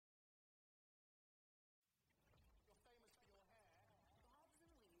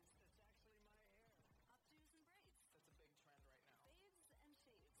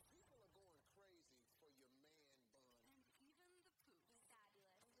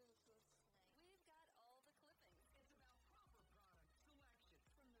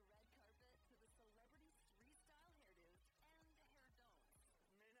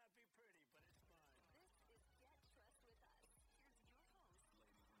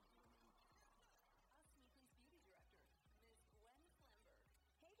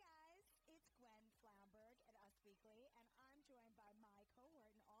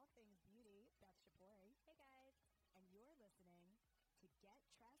Get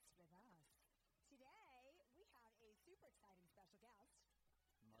Dressed with Us. Today, we have a super exciting special guest.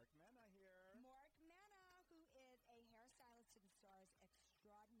 Marc Mena here. Marc Mena, who is a hairstylist-to-the-stars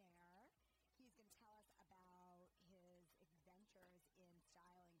extraordinaire. He's going to tell us about his adventures in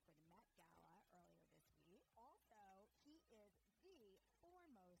styling for the Met Gala earlier this week. Also, he is the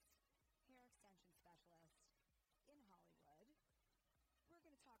foremost hair extension specialist in Hollywood. We're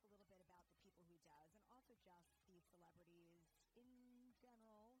going to talk a little bit about the people he does and also just the celebrities in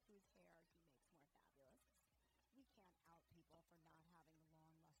general whose hair he makes more fabulous. We can't out people for not having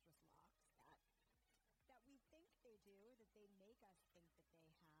the long, lustrous locks that we think they do, that they make us think that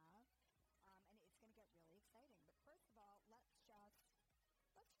they have. And it's going to get really exciting. But first of all, let's just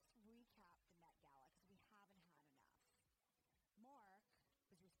recap the Met Gala because we haven't had enough. Marc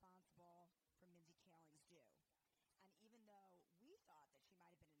was responsible for Mindy Kaling's do. And even though we thought that she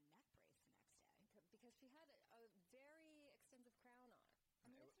might have been in a neck brace the next day. Because she had a very extensive crown on. I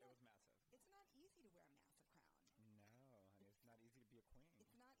mean, it was massive. It's not easy to wear a massive crown. No, honey, it's not easy to be a queen.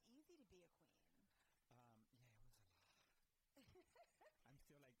 It's not easy to be a queen. Yeah, it was a lot.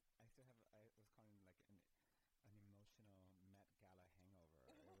 I was calling it like an emotional Met Gala hangover.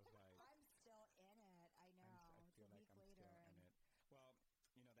 It was like I'm still in it. I know. I feel like I'm later. still in it. Well,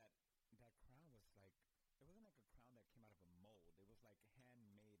 you know that crown was like. It wasn't like a crown that came out of a mold. It was like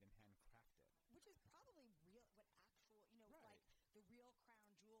handmade and handcrafted. Which is probably real, what actual, right. Like the real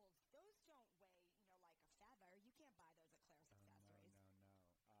crown jewels. Those don't weigh, like a feather. You can't buy those at Claire's Accessories.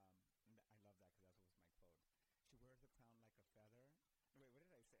 No. I love that because that was my quote. She wears the crown like a feather. No, wait,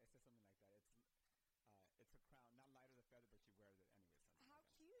 what did I say? I said something like that. It's a crown, not light as a feather, but she wears it anyway. How like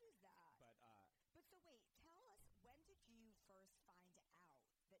cute is that? But so wait, tell us, when did you first find out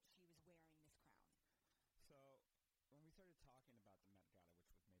that she was wearing this crown? So when we started talking about the Met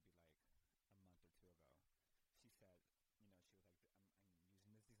Gala, which was maybe like a month or two ago, she said, she was like, I'm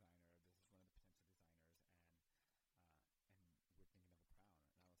using this designer. This is one of the potential designers, and we're thinking of a crown. And I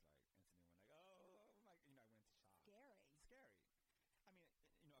was like, instantly went like, oh my, I went into shock. Scary. I mean, a crown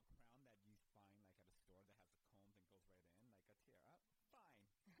that you find like at a store that has the combs and goes right in, like a tiara, fine.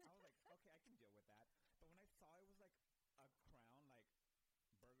 I was like, okay, I can deal with that. But when I saw it was like a crown, like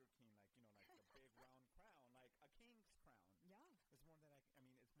Burger King, like the big round crown, like a king's crown. Yeah. It's more it's more like a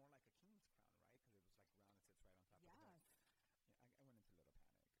king's crown, right? Because it was like round and sits right on top of the head. Yeah, I went into a little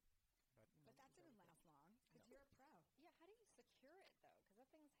panic. But that didn't last long because you're a pro. Yeah, how do you secure it, though? Because that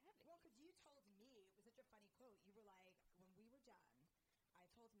thing's heavy. Well, because you told me, it was such a funny quote. You were like, when we were done, I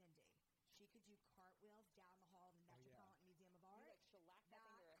told Mindy she could do cartwheels down the hall of the Metropolitan Museum of Art. You like shellac that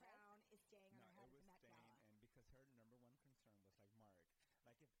thing to her crown is staying on her head at the Met Gala. And because her number one concern was like, Marc,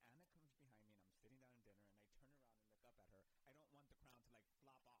 like if Anna comes behind me and I'm sitting down at dinner and I turn around and look up at her, I don't want the crown to like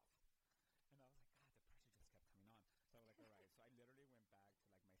flop off. And I was like, God, the pressure just kept coming on. So I was like, all right. So I literally went back to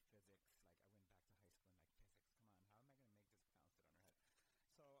like my physics. Like I went back to high school and like physics. Come on, how am I going to make this crown sit on her head?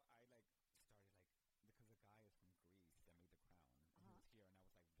 So I like started like, because the guy is from Greece that made the crown. And he was here and I was like WhatsApping him. And I was like, hey, I have a question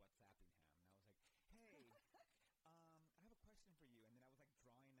for you. And then I was like drawing out things on like a piece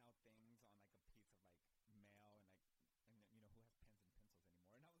of like mail and like, and who has pens and pencils anymore?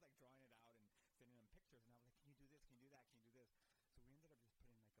 And I was like drawing it out and sending them pictures. And I was like, can you do this? Can you do that? Can you do this? So we ended up just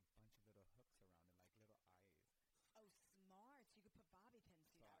putting like a bunch of little hooks around it, like little eyes. Oh, smart. So you could put bobby pins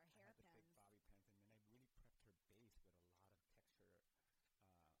through that, or hair pins. I had the big bobby pins, and then I really prepped her base with a lot of texture,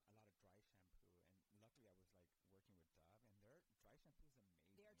 a lot of dry shampoo. And luckily I was like working with Dove, and their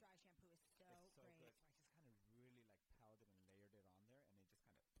dry shampoo is amazing. Their dry shampoo is so great. Good. So I just kind of really like powdered and layered it on there, and it just kind of went right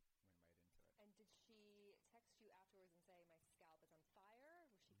into it. And did she text you afterwards and say, my scalp is on fire?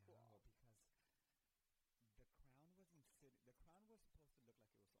 Was she cool? No, because the crown wasn't sitting. The crown was supposed to look like it was almost floating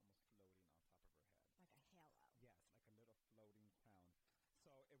on top of her head. Like a halo. Yes, like a little floating crown. So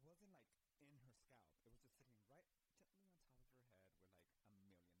it wasn't like in her scalp. It was just sitting right gently on top of her head with like a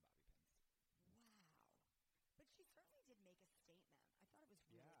million bobby pins. Wow. But she certainly did make a statement. I thought it was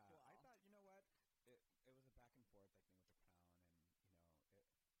really cool. I thought, you know what? It was a back and forth, I think, with the crown, and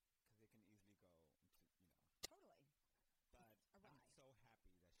because it can easily go into, Totally. But I'm so happy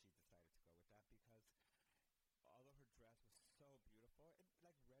that she decided to go with that because although her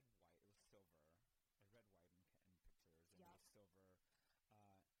dress was so beautiful, it like red, white, it was silver, like red, white in pictures, and it was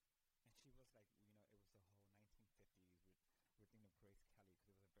silver, and she was like, it was the whole 1950s. We're thinking of Grace Kelly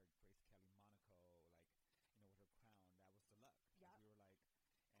because it was a very Grace Kelly Monaco, like, with her crown. That was the look. Yeah. We were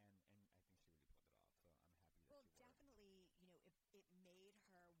like, and I think she really pulled it off. So I'm happy that she wore it. Well, definitely, it made her one of the statement makers of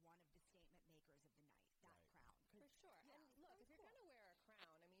the night. That crown. For sure. Yeah, and look, if you're going to wear a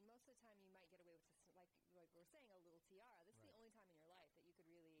crown, I mean, most of the time you might get away with this, like we're saying, a little tiara. This is the only time in your life that you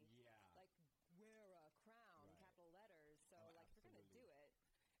could really, like, wear a crown, capital letters. So, like, if you're going to do it,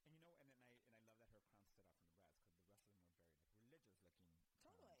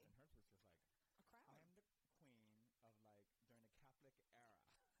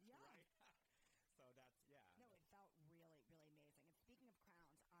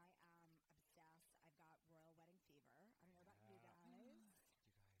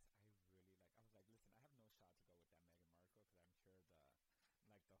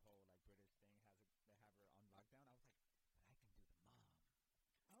 British thing they have her on lockdown. I was like, but I can do the mom.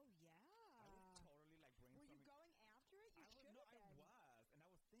 Oh yeah. I was totally like brainstorming. Were you going after it? You should have been. I was, and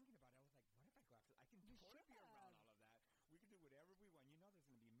I was thinking about it. I was like, what if I go after? I can totally be around all of that. We can do whatever we want. You know, there's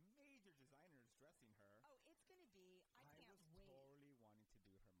going to be major designers dressing her. Oh, it's going to be. I can't was wait. Totally wanting to do her mom.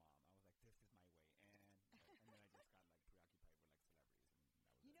 I was like, this is my way, and then I just got like preoccupied with like celebrities, and that was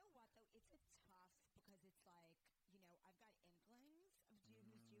You know what though? It's a tough because it's like I've got inklings of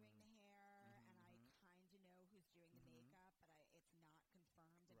who's doing the hair, and I kind of know who's doing the makeup, but it's not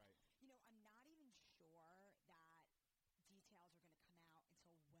confirmed. And, right. I'm not even sure that details are going to come out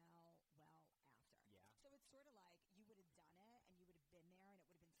until well after. Yeah. So it's sort of like you would have done it, and you would have been there, and it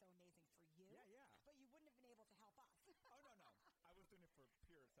would have been so amazing for you. Yeah. But you wouldn't have been able to help us. Oh no! I was doing it for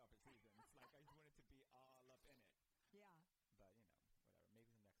pure selfish reasons. Like I just wanted to be all up in it. Yeah. But whatever. Maybe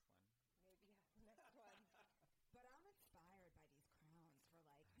the next one. Maybe next one. But I'm inspired by these crowns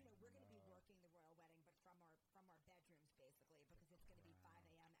for we're going to be working the royal wedding, but from our bedrooms basically, because it's going to be 5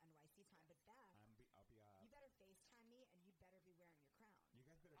 a.m. NYC time. But Beth, I'll be you better FaceTime me, and you better be wearing your crown. You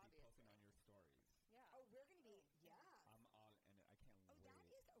guys better be posting on your stories. Yeah. Oh, we're going to be. Yeah. I'm all in it. I can't wait. Oh, that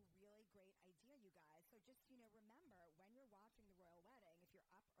is a really great idea, you guys. So just remember when you're watching the royal wedding, if you're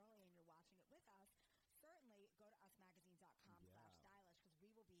up early and you're watching it with us, certainly go to usmagazine.com/stylish, because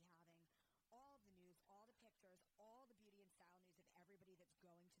we will be having all of the news, all the pictures, all the beauty and style news of everybody that's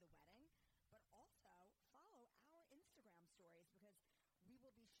going to the wedding. But also follow our Instagram stories, because we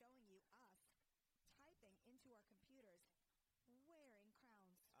will be showing you us typing into our computers wearing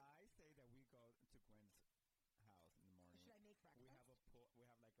crowns. I say that we go to Gwen's house in the morning. Should I make breakfast? We have like a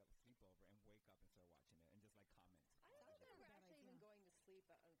sleepover and wake up and start watching it and just like comment. I don't think we're actually even going to sleep,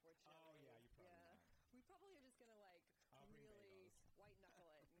 unfortunately. Oh yeah, you probably not. We probably are just gonna really white knuckle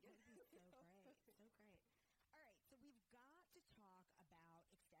it and get so great. So great. All right, so we've got to talk about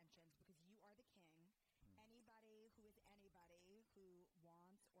extensions, because you are the king. Anybody who wants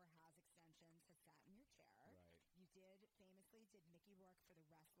or has extensions has sat in your chair. Right. You famously did Mickey Rourke for The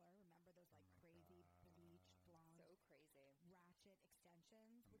Wrestler. Remember those crazy bleach blonde, so crazy ratchet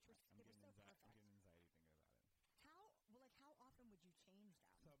extensions, which were so perfect. I'm getting anxiety thinking about it. How often would you change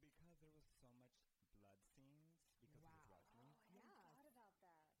them? So because there was so much blood scenes because of his wrestling. Oh, I hadn't thought about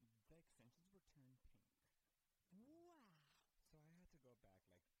that. The extensions were turned pink. Wow. So I had to go back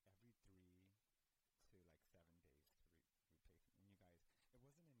like every 3 to like 7 days to replace them. And you guys, it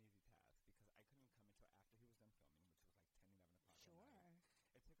wasn't an easy task because I couldn't come until after he was done filming, which was like 10, 11 o'clock. Sure. It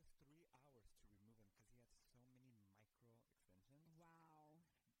took us 3 hours to remove them because he had so many micro extensions. Wow. And then I had to take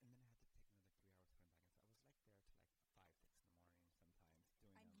another 3 hours to put them back in. So I was like there to like 5, 6 in the morning sometimes doing them.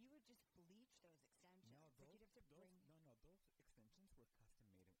 And you would just bleach those extensions. No, those extensions were custom made in Italy by Great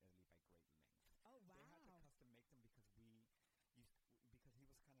Lengths. Oh wow. They had to custom make them because because he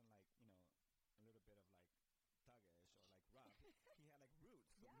was kind of like, a little bit of like thuggish or like rough. He had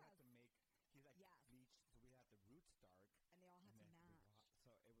like roots, so we had to make. He's like bleached, so we had the roots dark, and they all had to match.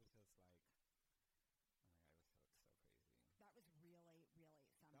 So it was just like, oh my god, it was so crazy. That was really, really something.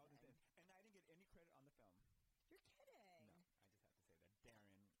 That was intense. And I didn't get any credit on the film. You're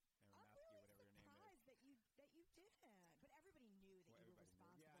kidding. No, I just have to say that Darren. I'm really surprised that you didn't. But everybody knew that you were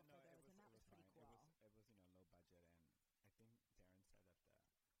responsible for those, and that was pretty cool. It was low budget, and I think Darren said that the most money that was spent on that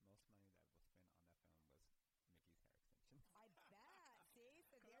film was Mickey's hair extensions. I bet. See,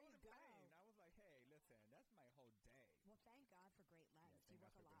 so there you go. I was like, hey, listen, that's my whole day. Well, thank God for Great Lengths. You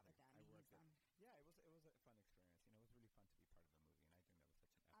work a lot with them. I worked them. Yeah, it was a fun experience. It was really fun to be part of the movie,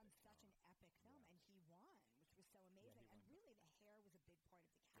 and I think that was such an epic film. And he won, which was so amazing. And really, the hair was a big part of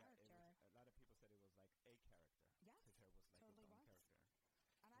the character. A lot of people said it was like a character. Yes, his hair was like totally his own character.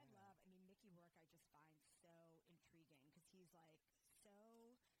 And Mickey Rourke I just find so intriguing, because he's like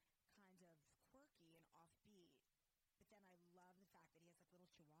so kind of quirky and offbeat. But then I love the fact that he has like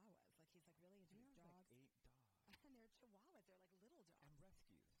little chihuahuas. Like he's like really into his dogs. Like 8 dogs. And they're chihuahuas. They're like little dogs. And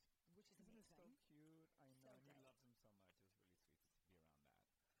rescues. Which is Isn't amazing. It so cute? I know. So and he loves them so much. It was really sweet to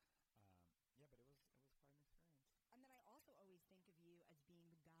be around that. But it was quite an experience. And then I also always think of you as being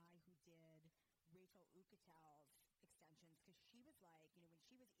the guy who did Rachel Ucatel's extensions, because she was like, when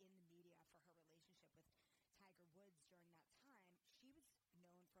she was in the media for her relationship with Tiger Woods during that time, she was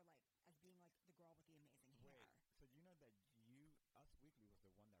known for like as being like the girl with the amazing hair. So you know that Us Weekly was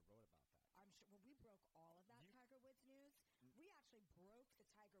the one that wrote about that. I'm sure. Well, we broke all of that Tiger Woods news. We actually broke the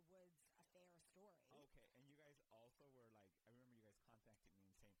Tiger Woods affair story. Okay, and you guys also were like, I remember you guys contacting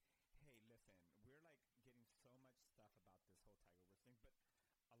me and saying, hey, listen, we're like getting so much stuff about this whole Tiger Woods thing,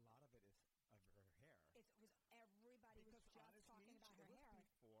 but a lot of it is of her hair. It was everybody was just talking about her hair.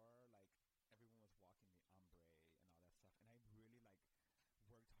 Before like everyone was walking the ombre and all that stuff, and I really like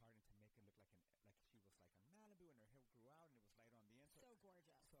worked hard to make like she was like on Malibu and her hair grew out and it was lighter on the end. So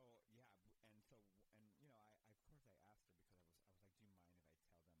gorgeous. So yeah, and I of course I asked her because I was like, do you mind if I tell them, if I give them a story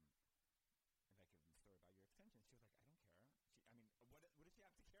about your extensions? She was like, I don't care. I mean, what does she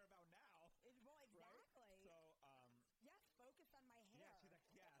have to care about now? Well, exactly. Right? So yes, focus on my hair. yeah, she's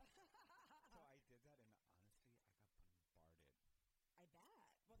like, yes. So I did that, and honestly, I got bombarded. I bet.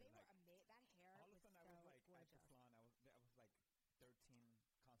 Well, they were amazing. That hair all of a was sudden, so I was like gorgeous. at the salon. I was like 13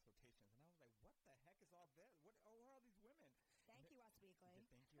 consultations, and I was like, what the heck is all this? What are all these women? Thank you, Us Weekly.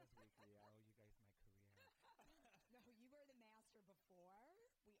 Yeah, thank you, Us Weekly. I owe you guys my career. No, you were the master before we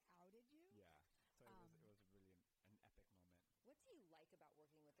outed you. Yeah. So it was really an epic moment. What do you like about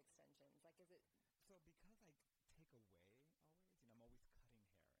working with extensions? Like, is it... So because I take away always, I'm always cutting hair and taking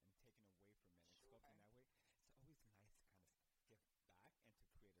away from it and sculpting that way, it's always nice to kind of give back and to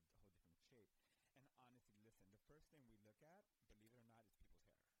create a whole different shape. And honestly, listen, the first thing we look at, believe it or not, is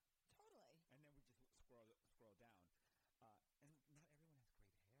people's hair. Totally. And then we just scroll down. And not everyone has great hair.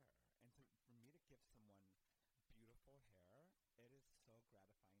 And for me to give someone beautiful hair, it is so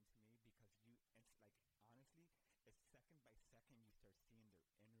gratifying to me because it's like, honestly, it's second by second you start seeing their inner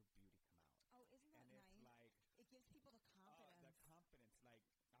beauty come out. Oh, isn't that and nice? It's like, it gives people the confidence. The confidence. Like,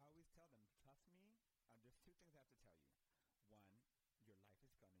 I always tell them, trust me, there's two things I have to tell you. One, your life is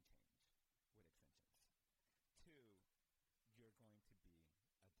going to change with extensions. Two, you're going to be addicted.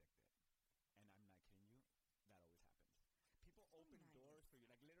 And I'm not kidding you, that always happens. People open doors for you.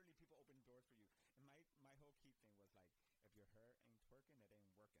 Like, literally, people open doors for you. And my whole key thing was, like, if your hair ain't twerking, it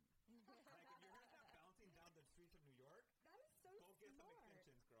ain't working. Like, if your hair's not bouncing down the streets of New York, that is so go get some smart.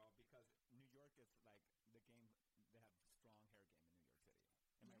 extensions, girl, because New York is, like, the game. They have strong hair game in New York City.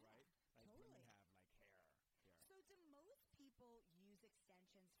 Am I right? Like, totally. women have, like, hair. So do most people use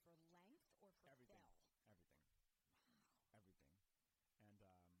extensions for length or for everything. fill? Everything. Wow. Everything. And it's just like, I mean, I know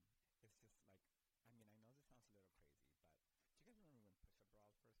this sounds a little crazy, but do you guys remember when push-up bras first came out? Sure.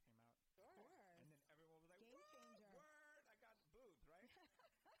 Of course. And then everyone was like, game changer. Word, I got boobs, right? This is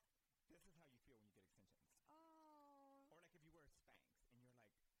how you feel when you get extensions. Oh. Or like if you wear Spanx and you're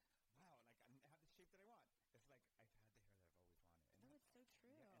like, wow, like I have the shape that I want. It's like I've had the hair that I've always wanted. And no, it's so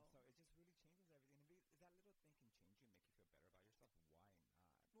true. Yeah, and so it just really changes everything. And if that little thing can change you and make you feel better about yourself, why not?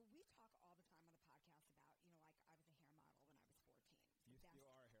 Well, we talk all the time on the podcast about, like I was a hair model when I was 14. You still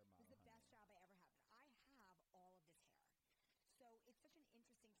are a hair model. It was the best job I ever had. But I have all of this hair. So it's such an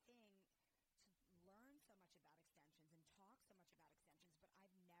interesting thing to learn so much about extensions and talk so much about extensions, but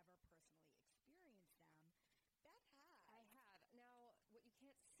I've never personally experienced them. Beth has. I have. Now, what you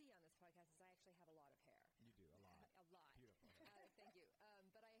can't see on this podcast is I actually have a lot of hair. You do, a lot. A lot. Beautiful. Thank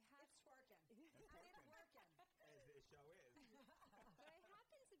you. But I have... It's twerking. It's working. As it show is. But I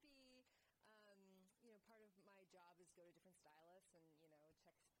happen to be, part of my job is go to different stylists and,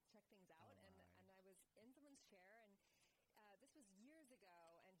 check things out. And I was in someone's chair, and this was years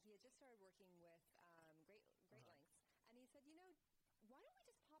ago, and he had just started working with Great Lengths. And he said, why don't we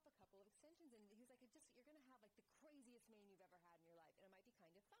just pop a couple of extensions? And he was like, you're going to have like the craziest mane you've ever had in your life, and it might be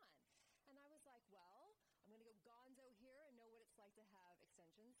kind of fun. And I was like, well, I'm going to go gonzo here and know what it's like to have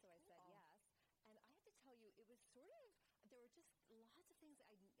extensions. So I said yes. And I have to tell you, it was sort of, there were just lots of things that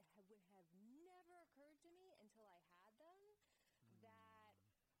would have never occurred to me until I had them that were,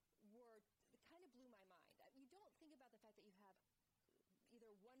 kind of blew my mind. You don't think about the fact that you have either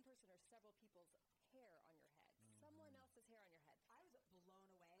one person or several people's hair on your head. Someone else's hair on your head. I was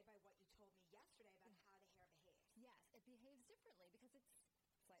blown away by what you told me yesterday about how the hair behaves. Yes, it behaves differently because it's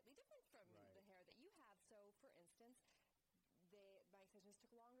slightly different from the hair that you have. So, for instance, my extensions took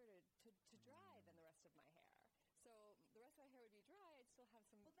longer to dry than the rest of my hair. So the rest of my hair would be dry. I'd still have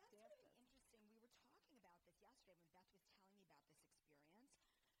some dampness. Well, that's sort of interesting. We were talking about this yesterday when Beth was telling me about this experience.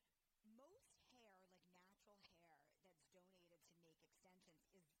 Most hair, like natural hair that's donated to make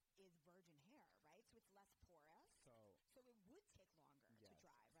extensions, is virgin hair, right? So it's less porous. So it would take longer to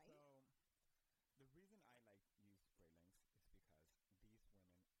dry, right? So the reason I use Great Lengths is because these women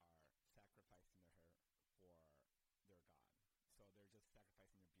are sacrificing their hair for their God. So they're just sacrificing their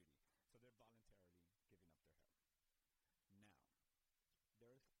beauty. So they're voluntarily giving up their hair. Now,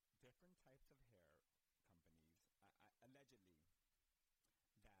 there's different types of hair companies, allegedly, that like Russian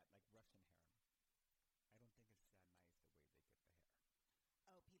hair. I don't think it's that nice the way they get the hair.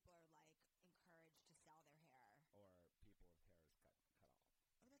 Oh, people are like encouraged to sell their hair. Or people's hair is cut off.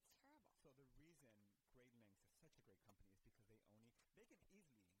 Oh, that's terrible. So the reason Great Lengths is such a great company is because they can easily go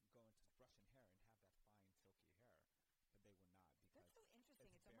into Russian hair and have that fine silky hair, but they will not because that's so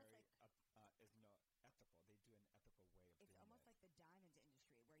interesting. It's very almost like is no ethical. They do an ethical way of doing it. It's almost like the diamond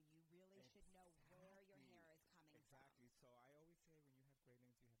industry where you really should know where your hair is coming from. Exactly. So I always say when you have Great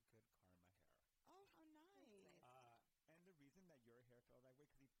Lengths, you have good karma hair. your hair fell that way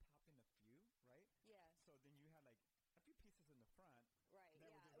because he popped in a few, right? Yeah. So then you had like a few pieces in the front. Right. That Yeah.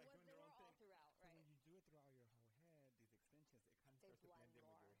 were just like doing they their were own all thing. throughout. So Right. when you do it throughout your whole head, these extensions, it kind of They starts to blend blend in with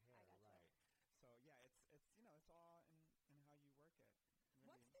more. your hair, I gotcha. right? So yeah, it's it's all in how you work it. Really.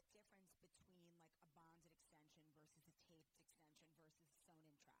 What's the difference between like a bonded extension versus a taped extension versus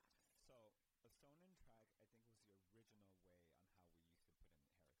sewn-in tracks? So a sewn-in track, I think, was the original way on how we used to put in hair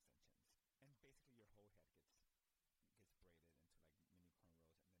extensions, and basically your whole head gets braided into like mini cornrows,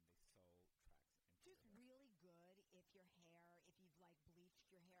 and then they sew tracks into Just your hair. really good if your hair, if you've like bleached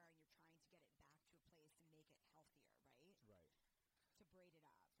your hair and you're trying to get it back to a place to make it healthier, right? Right. To braid it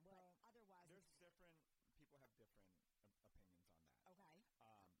up. Well, but otherwise, there's different people have different opinions on that.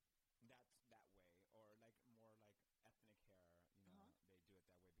 okay. That's that way, or like more like ethnic hair. You know, Uh-huh. they do it that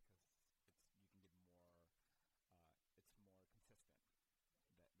way because you can get more. It's more consistent. The hair,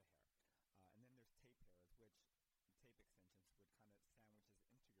 and then there's tape hairs, which tape extensions would kind of sandwiches into your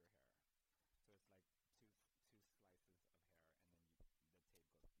hair. So it's like two slices of hair, and then the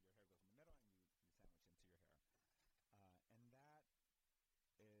tape goes. Your hair goes in the middle, and you sandwich into your hair, and that is great.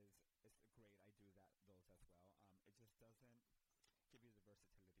 I do those as well. It just doesn't give you the versatility that the individual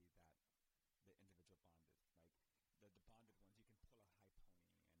bonded, like the bonded ones, you can pull a high pony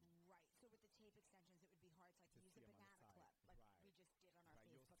and Right. So with the tape extensions, it would be hard to like To use see a 'em on the banana side. clip, like Right. we just did on our right,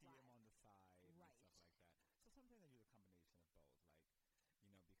 you'll Facebook see Live. them on the side Right. and stuff like that. So sometimes I use a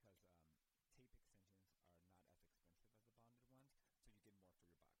combination of both, like because tape extensions are not as expensive as the bonded ones, so you get more for your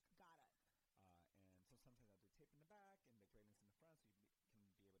buck. Got it. And so sometimes I'll do tape in the back and the gray links in the front, so you can be able to pull your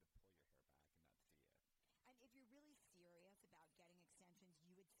hair back and not see it. And if you're really serious about getting extensions,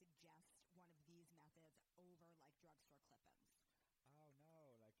 you would suggest one of these methods over like drugstore clip-ins. Oh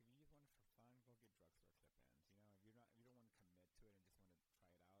no! Like if you just want it for fun, go get drugstore clip-ins. If you don't want to commit to it and just want to try it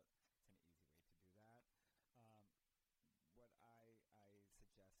out, it's an easy way to do that. What I suggest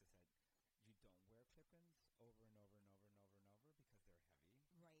is that you don't wear clip-ins over and over and over and over and over because they're heavy.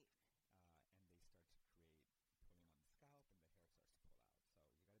 Right. And they start to create pulling on the scalp, and the hair starts to pull out. So you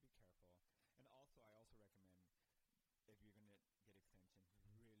got to be careful. And also, I also recommend if you're gonna get extensions,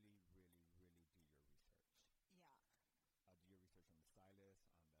 really, really, really do your research. Yeah. Do your research on the stylist,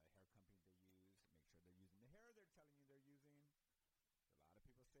 on the hair company they use. Make sure they're using the hair they're telling you they're using. A lot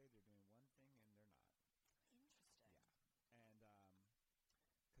of people say they're doing one thing and they're not. Interesting. Yeah, and because it can cause a lot of damage.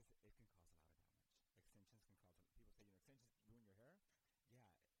 Extensions can cause. People say extensions ruin your hair. Yeah,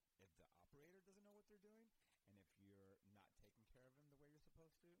 if the operator doesn't know what they're doing, and if you're not taking care of them the way you're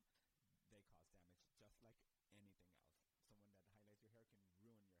supposed to, they cause damage just like anything else. Someone that highlights your hair can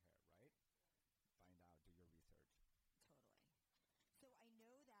ruin your hair, right? Find out. Do your research. Totally. So I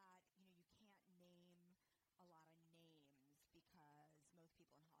know that, you can't name a lot of names because most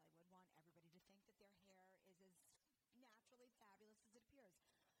people in Hollywood want everybody to think that their hair is as naturally fabulous as it appears.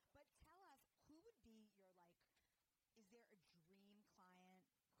 But tell us, who would be your, is there a dream client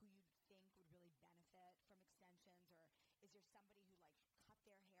who you think would really benefit from extensions? Or is there somebody who, cut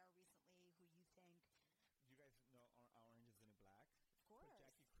their hair recently who you think... You guys know Orange is the New Black? Of course. Put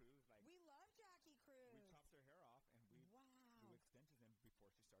Jackie Cruz, we love Jackie Cruz. we chopped her hair off, and we Wow. do extensions in before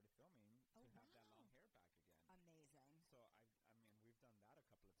she started filming to have that long hair back again. Amazing. So we've done that a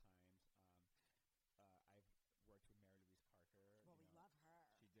couple of times. I've worked with Mary Louise Parker. Well, we love her.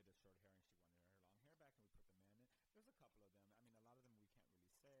 She did a short hair and she wanted her long hair back, and we put them in. There's a couple of them. A lot of them we can't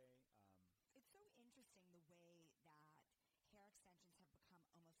really say. It's so interesting the way that hair extensions have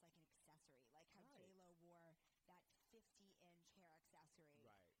become almost like an accessory, like how Right. J-Lo wore that 50-inch hair accessory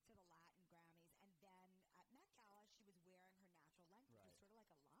Right. to the Latin Grammys, and then at Met Gala she was wearing her natural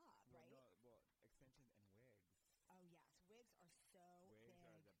length, which Right. was sort of like a lob, Well, right? extensions and wigs. Oh yes, wigs are so Wigs big.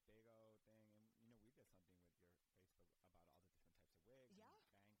 are the big old thing, and we did something with your Facebook about all the different types of wigs, Yeah.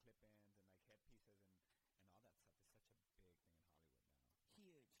 and bang clip-ins, and like headpieces, and all that stuff. It's such a big thing in Hollywood now.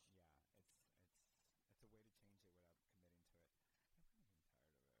 Huge. Yeah, it's a way to change it without committing to it. I'm kind of getting tired of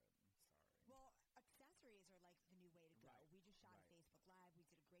it. I'm sorry. Well, accessories are like the new way to go. Right. We just shot a Right. Facebook Live. We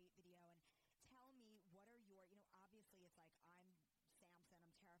did a great video. And tell me, what are your, obviously it's like I'm Samson.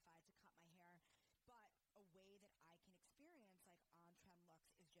 I'm terrified to cut my hair. But a way that I can experience like on-trend looks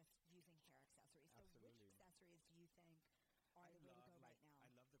is just using hair accessories. So Absolutely. which accessories do you think are the way to go right now? I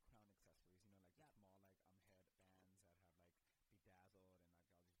love the crown accessories. Like Yep. the small headbands that have like bedazzled and like all these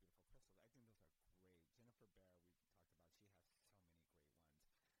beautiful crystals. I think those are great. Jennifer Behr, we talked about.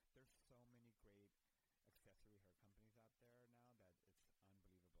 She has so many great ones. There's so many great accessory hair companies out there now that it's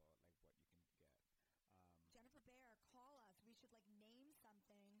unbelievable. Like what you can get. Jennifer Behr, call us. We should like name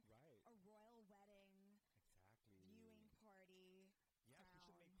something. Right. A royal wedding, Exactly. viewing party. Yes, we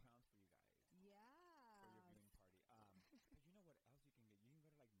should make crown. crowns for you guys. Yeah. For your viewing party. But you know what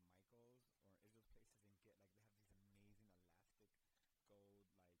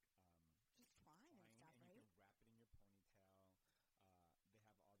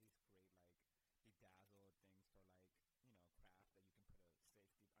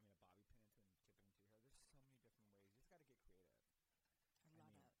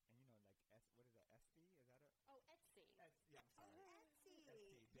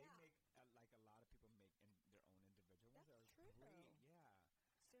great. Yeah.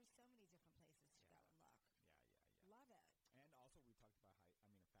 There's so many different places to go and look. Yeah. Love it. And also we talked about fast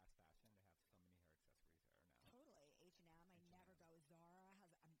fashion. They have so many hair accessories there now. Totally. H&M. I never go.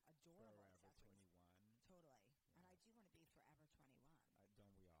 Zara has adorable Forever accessories. 21. Totally. Yeah. And I do want to be Forever 21.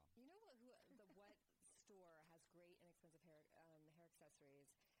 Don't we all? You know what store has great inexpensive hair accessories?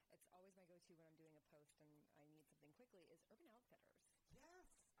 It's always my go-to when I'm doing a post and I need something quickly is Urban Outfitters.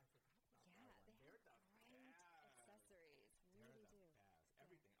 Yes, I forgot about that one. They have great accessories. They're Really the do. best.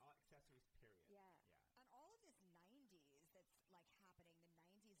 Everything, all accessories, period. Yeah. And all of this 90s that's like happening, the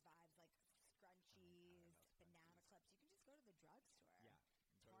 90s vibes like scrunchies, banana clips. You can just go to the drugstore. Yeah.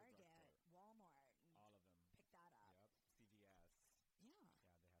 Target, Walmart, and all of them. pick that up. Yep. CVS. Yeah. Yeah, they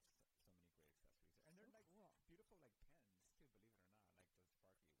have so many great accessories. And they're like cool. beautiful like pins too, believe it or not, like those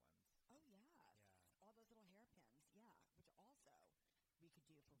sparkly ones. Oh, yes. Yeah. All those little hairpins. Yeah. Which also we could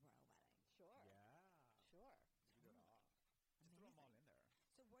do for royal wedding. Sure. Yeah. Sure. You can do it all. Just throw them all in there.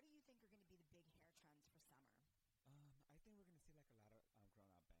 So what do you think are going to be the big hair trends for summer? I think we're going to see like a lot of grown-out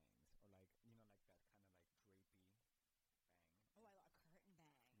bangs, or like, like that kind of like drapey bang. Oh, I love a curtain bang.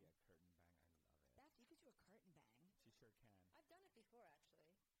 Yeah, curtain bang. I love it. Beth, you could do a curtain bang. She sure can. I've done it before, actually.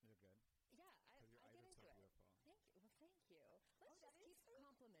 Is it good? Yeah, I Your get eyes are into so it. beautiful. Thank you. Well, thank you. Let's that just is keep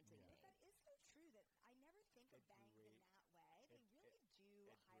complimenting Yeah. me. But that is so true that I never think of It bangs in drape- that way. They really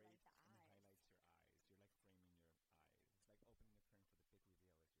do It highlight drapes the and eyes. highlights your eyes. You're like framing your eyes. It's like opening the curtain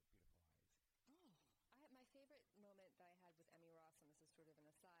for the big reveal is your beautiful eyes. My favorite moment that I had with Emmy Ross, and this is sort of an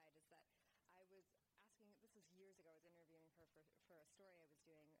aside, is that I was asking, this was years ago, I was interviewing her for a story I was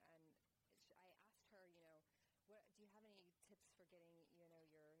doing, and I asked her, what do you have any tips for getting,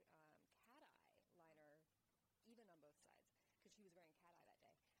 your cat eye liner even on both sides? Because she was wearing cat eye that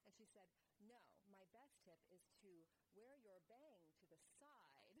day. And she said, no, my best tip is to wear your bang to the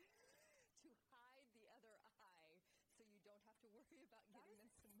side to hide the other eye so you don't have to worry about getting them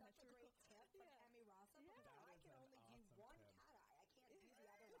symmetrical. That's a great tip from Emmy Ross. Yeah. Because I That can is only an do awesome one tip. cat eye. I can't do the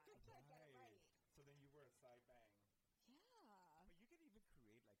other one. I can't get it right. So then you wear a side bang. Yeah. But you could even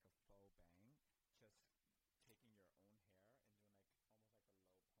create like a faux bang, just taking your own hair and doing like almost like a low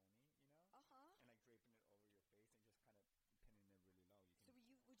pony, Uh-huh. and like draping it over your face and just kind of pinning it really low. So would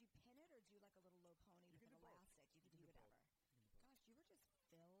you pin it or do like a little low pony